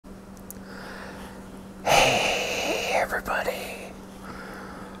everybody.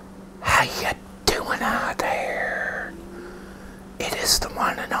 How you doing out there? It is the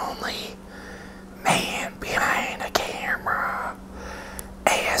one and only man behind the camera,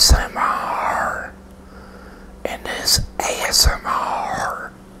 ASMR. In this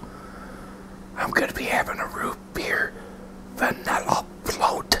ASMR, I'm going to be having a root beer vanilla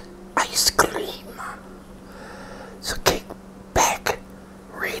float ice cream. So kick back,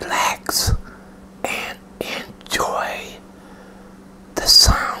 relax, and enjoy the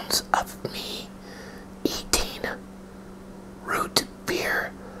sounds of me eating root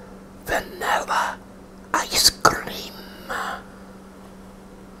beer vanilla ice cream.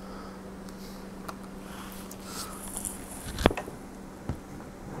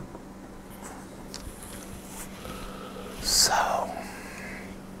 So,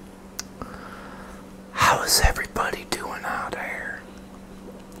 how is everybody doing out there?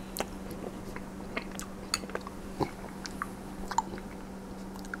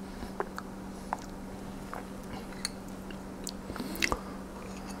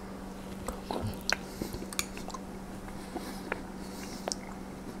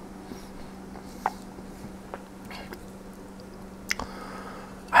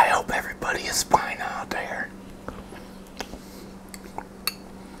 I hope everybody is fine out there.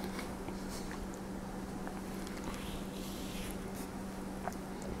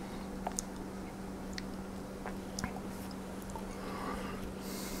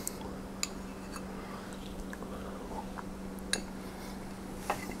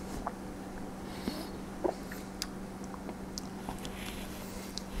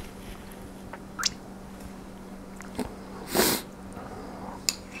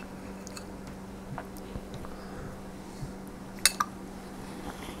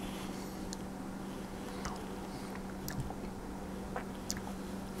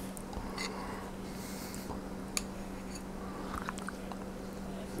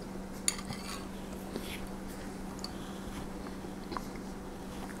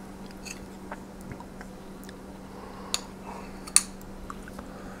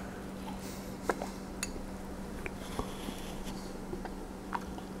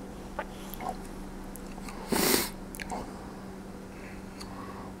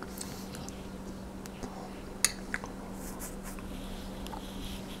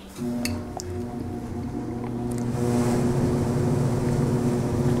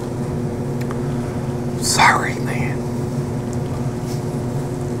 Sorry, man,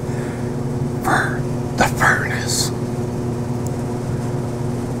 for the furnace.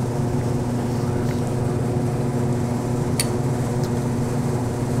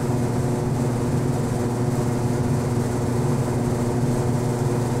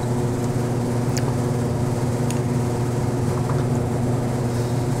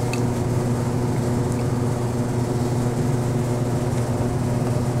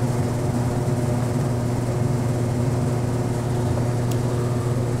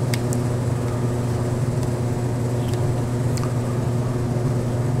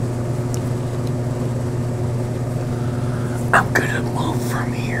 I'm gonna move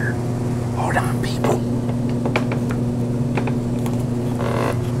from here. Hold on, people.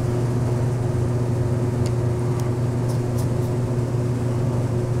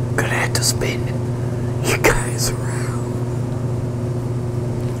 Gonna have to spin you guys around.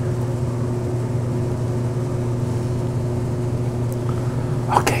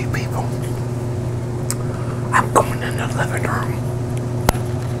 Okay, people. I'm going in the living room.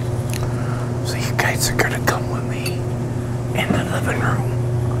 So you guys are gonna come with me in the living room.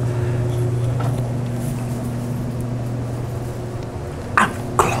 I'm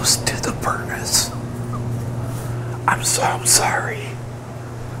close to the furnace. I'm so sorry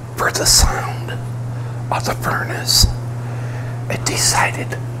for the sound of the furnace. It decided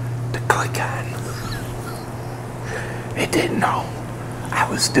to click on. It didn't know I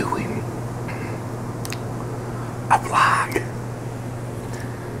was doing a vlog.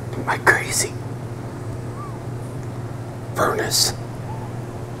 My crazy furnace.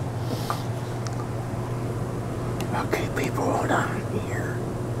 Okay, people, hold on here.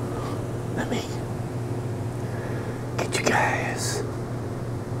 Let me get you guys.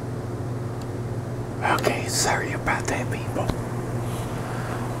 Okay, sorry about that, people.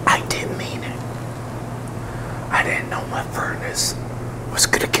 I didn't mean it. I didn't know my furnace was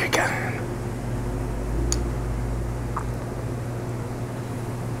gonna kick on.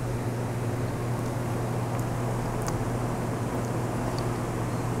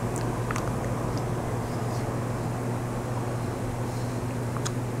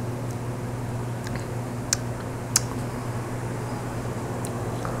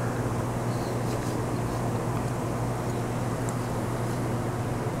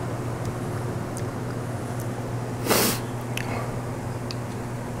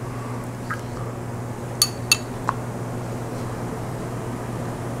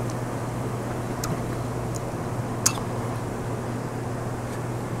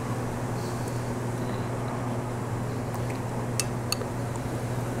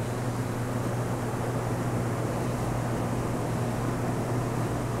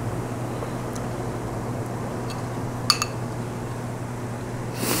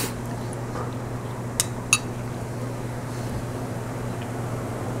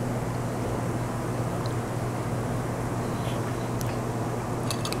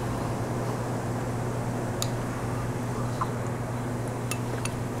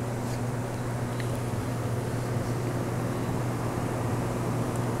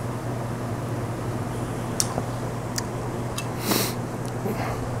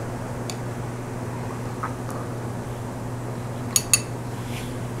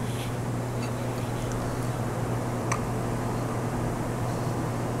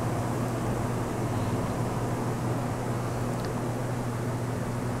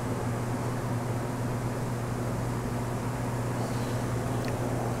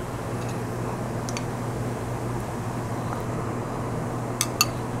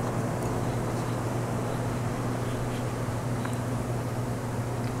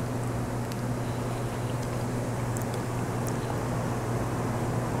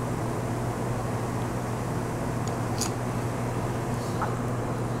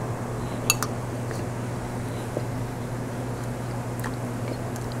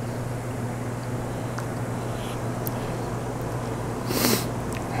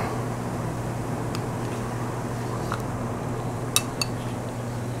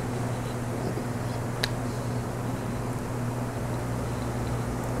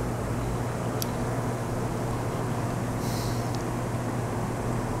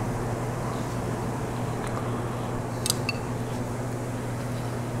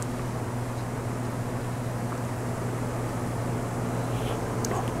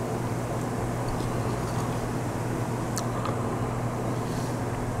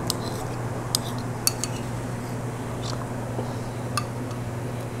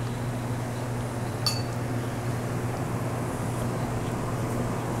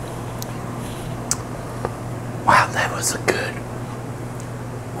 was a good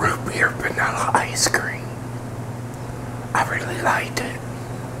root beer vanilla ice cream. I really liked it.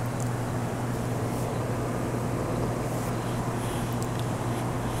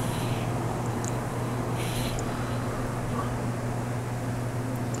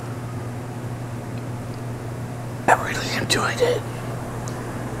 I really enjoyed it.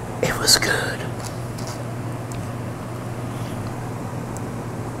 It was good.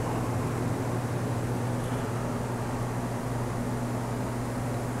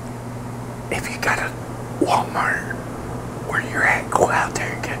 If you got a Walmart where you're at, go out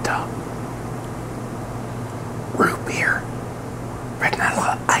there and get the root beer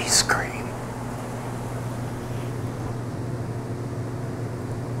vanilla ice cream.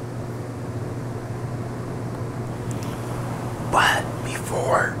 But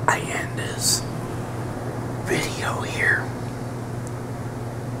before I end this video here,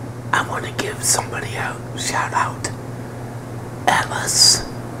 I want to give somebody a shout out. Ellis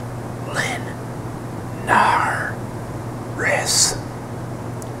Lynn Norris.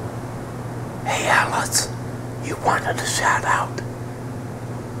 Hey Alice, you wanted a shout out.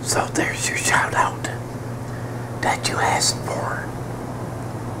 So there's your shout out that you asked for.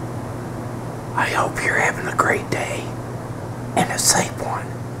 I hope you're having a great day and a safe one.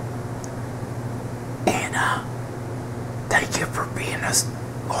 And thank you for being a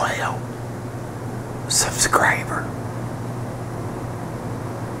loyal subscriber.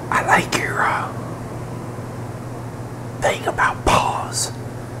 I like your thing about pause.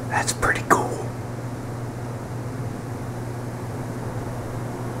 That's pretty cool.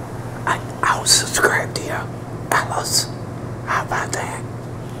 I'll subscribe to you, Alice. How about that?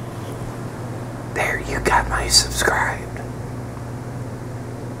 There, you got my subscribed.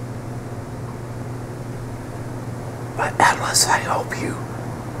 But Alice, I hope you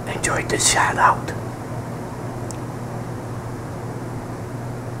enjoyed the shout out.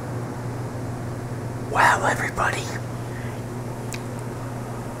 Well, everybody,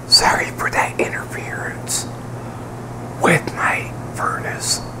 sorry for that interference with my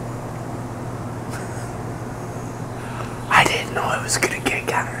furnace. I didn't know it was gonna get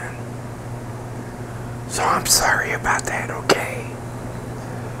going. So I'm sorry about that, okay?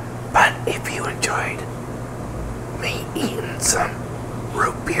 But if you enjoyed me eating some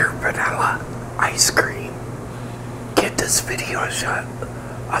root beer vanilla ice cream, give this video a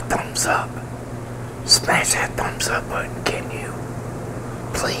thumbs up. Smash that thumbs up button, can you?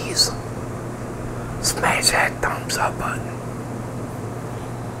 Please. Smash that thumbs up button.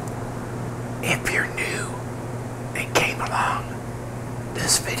 If you're new and came along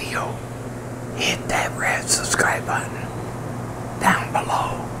this video, hit that red subscribe button down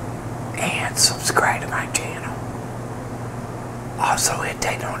below and subscribe to my channel. Also hit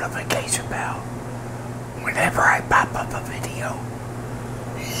that notification bell. Whenever I pop up a video,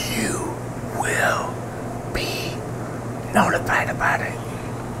 you will be notified about it.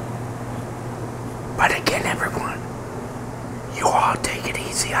 But again, everyone, you all take it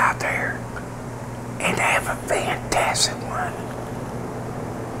easy out there and have a fantastic one.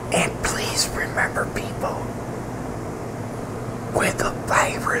 And please remember, people, with the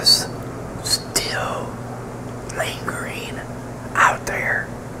virus still lingering out there,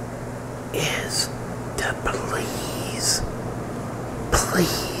 is to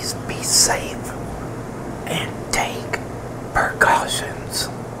please be safe and take precautions.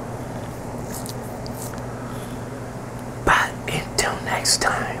 But until next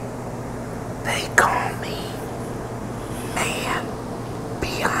time, they call me Man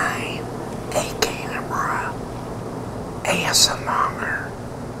Behind a Camera ASMR,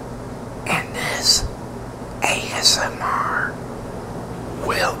 and this ASMR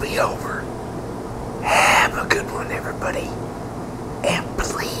will be over. Have a good one, everybody. And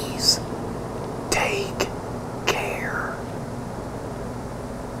please